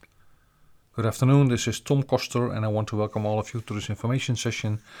Good afternoon, this is Tom Koster, and I want to welcome all of you to this information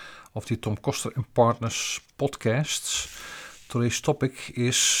session of the Tom Koster and Partners podcasts. Today's topic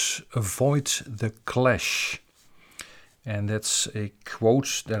is Avoid the Clash. And that's a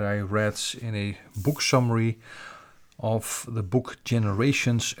quote that I read in a book summary of the book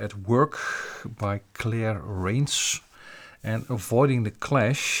Generations at Work by Claire Rains. And avoiding the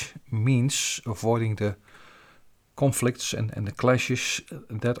clash means avoiding the conflicts and the clashes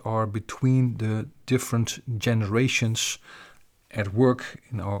that are between the different generations at work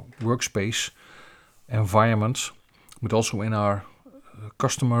in our workspace environment, but also in our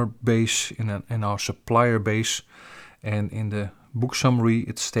customer base, in our supplier base. And in the book summary,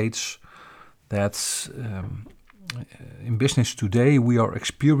 it states that in business today, we are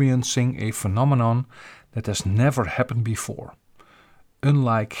experiencing a phenomenon that has never happened before.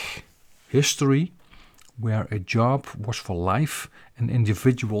 Unlike history, where a job was for life and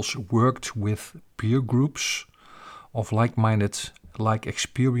individuals worked with peer groups of like-minded,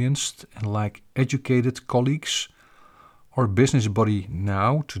 like-experienced and like-educated colleagues, our business body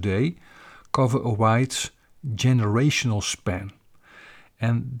now, today, cover a wide generational span.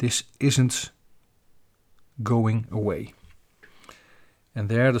 And this isn't going away. And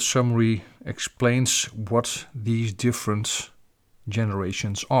there the summary explains what these different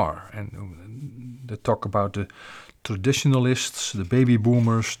generations are, and they talk about the traditionalists, the baby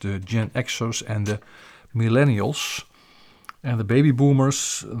boomers, the Gen Xers and the millennials. And the baby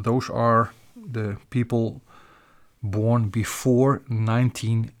boomers, those are the people born before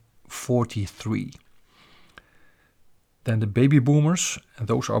 1943. Then the baby boomers, and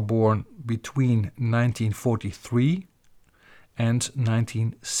those are born between 1943 and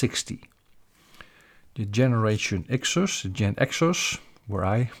 1960. The Generation Xers, the Gen Xers, where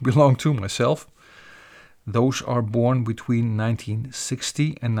I belong to myself, those are born between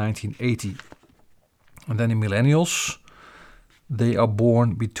 1960 and 1980. And then the Millennials, they are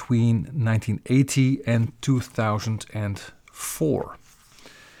born between 1980 and 2004.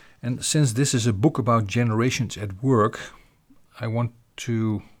 And since this is a book about generations at work, I want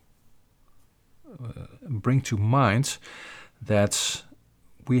to bring to mind that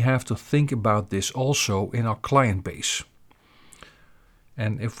we have to think about this also in our client base.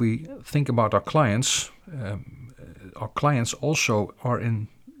 And if we think about our clients also are in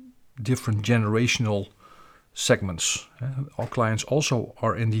different generational segments. Our clients also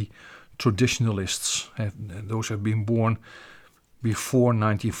are in the traditionalists. Those have been born before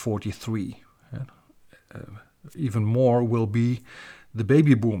 1943. Even more will be the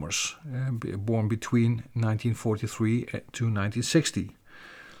baby boomers, born between 1943 to 1960.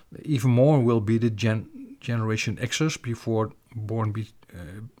 Even more will be the Generation Xers, born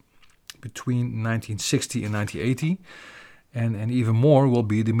between 1960 and 1980. And even more will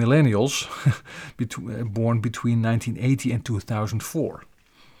be the millennials, born between 1980 and 2004.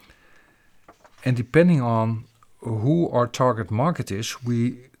 And depending on who our target market is,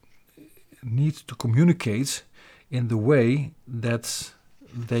 we need to communicate in the way that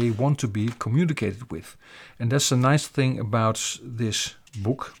they want to be communicated with. And that's the nice thing about this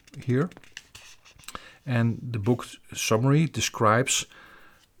book here. And the book summary describes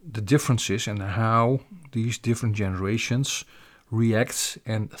the differences and how these different generations react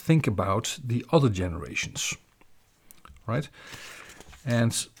and think about the other generations. Right?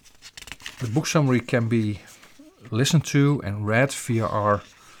 And the book summary can be listened to and read via our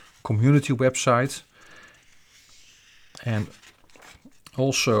community website. And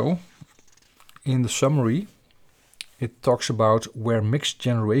also in the summary, it talks about where mixed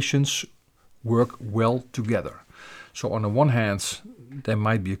generations work well together. So on the one hand, there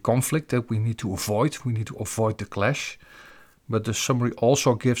might be a conflict that we need to avoid. We need to avoid the clash. But the summary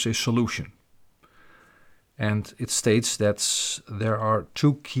also gives a solution. And it states that there are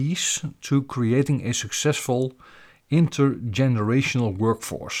two keys to creating a successful intergenerational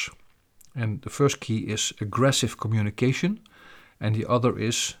workforce. And the first key is aggressive communication, and the other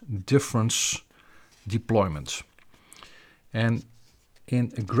is difference deployment. And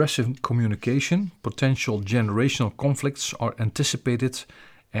in aggressive communication, potential generational conflicts are anticipated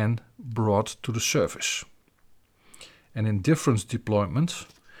and brought to the surface. And in difference deployment,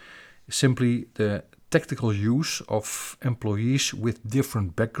 simply the tactical use of employees with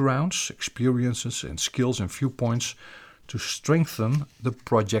different backgrounds, experiences and skills and viewpoints to strengthen the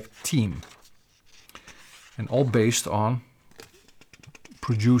project team. And all based on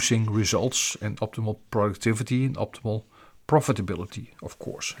producing results and optimal productivity and optimal profitability, of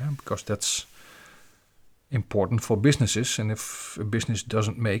course, because that's important for businesses. And if a business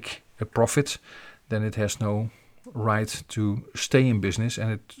doesn't make a profit, then it has no right to stay in business,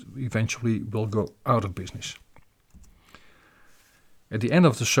 and it eventually will go out of business. At the end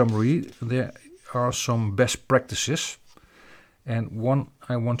of the summary, there are some best practices, and one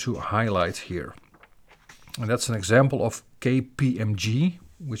I want to highlight here. And that's an example of KPMG,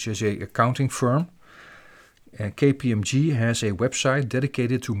 which is an accounting firm. And KPMG has a website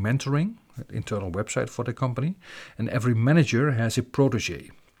dedicated to mentoring, an internal website for the company, and every manager has a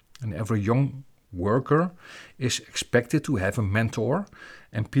protege, and every young worker is expected to have a mentor,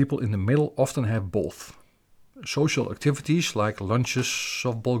 and people in the middle often have both. Social activities like lunches,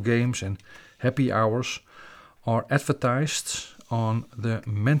 softball games, and happy hours are advertised on the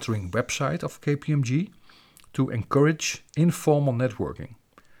mentoring website of KPMG to encourage informal networking.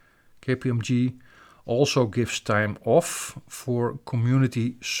 KPMG also gives time off for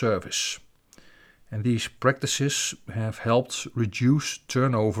community service. And these practices have helped reduce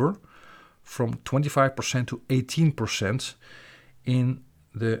turnover from 25% to 18% in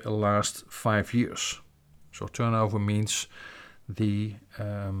the last 5 years. So turnover means the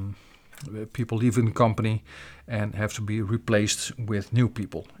people leaving the company and have to be replaced with new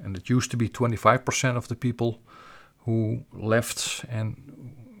people. And it used to be 25% of the people who left and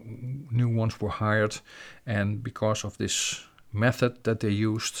new ones were hired. And because of this method that they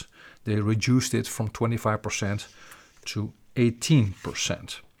used, they reduced it from 25% to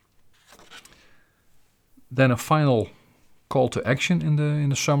 18%. Then a final call to action in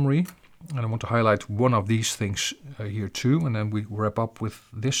the summary. And I want to highlight one of these things here too, and then we wrap up with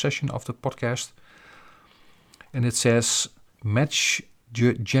this session of the podcast. And it says, match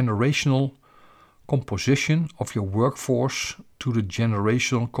the generational composition of your workforce to the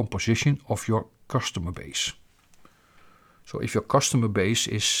generational composition of your customer base. So if your customer base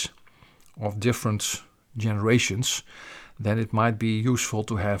is of different generations, then it might be useful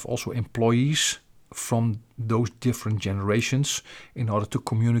to have also employees from those different generations in order to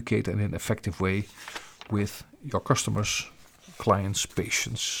communicate in an effective way with your customers, clients,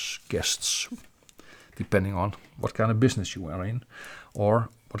 patients, guests, depending on what kind of business you are in or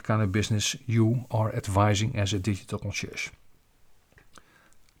what kind of business you are advising as a digital concierge.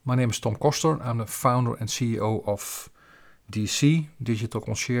 My name is Tom Koster. I'm the founder and CEO of DC, Digital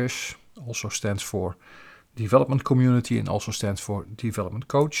Concierge. Also stands for Development Community and also stands for Development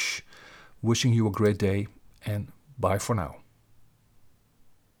Coach. Wishing you a great day and bye for now.